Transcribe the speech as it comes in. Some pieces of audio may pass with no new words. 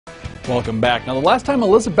Welcome back. Now, the last time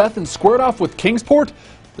Elizabethton squared off with Kingsport,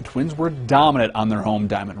 the Twins were dominant on their home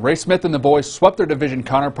diamond. Ray Smith and the boys swept their division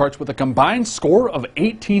counterparts with a combined score of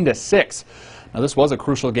 18-6. Now, this was a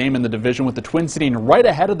crucial game in the division, with the Twins sitting right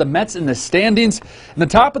ahead of the Mets in the standings. In the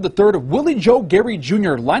top of the third, Willie Joe Gary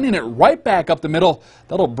Jr. lining it right back up the middle.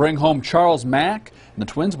 That'll bring home Charles Mack. And the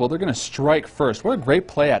Twins, well, they're going to strike first. What a great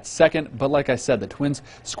play at second. But like I said, the Twins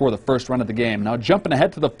score the first run of the game. Now, jumping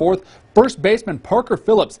ahead to the fourth, first baseman Parker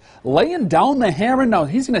Phillips laying down the hammer. Now,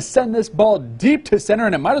 he's going to send this ball deep to center,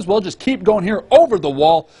 and it might as well just keep going here over the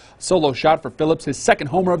wall. Solo shot for Phillips, his second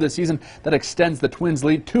homer of the season. That extends the Twins'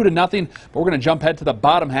 lead 2-0. But we're going to jump ahead to the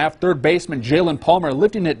bottom half. Third baseman Jalen Palmer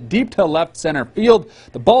lifting it deep to left center field.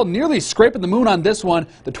 The ball nearly scraping the moon on this one.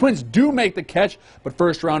 The Twins do make the catch, but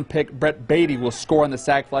first-round pick Brett Beatty will score on the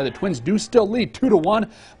sac fly. The Twins do still lead 2-1,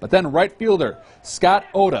 but then right fielder Scott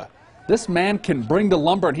Oda. This man can bring the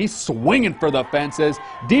lumber, and he's swinging for the fences.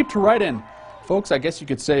 Deep to right end. Folks, I guess you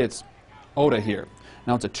could say it's Oda here.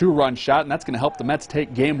 Now it's a two-run shot, and that's going to help the Mets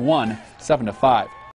take game one 7-5.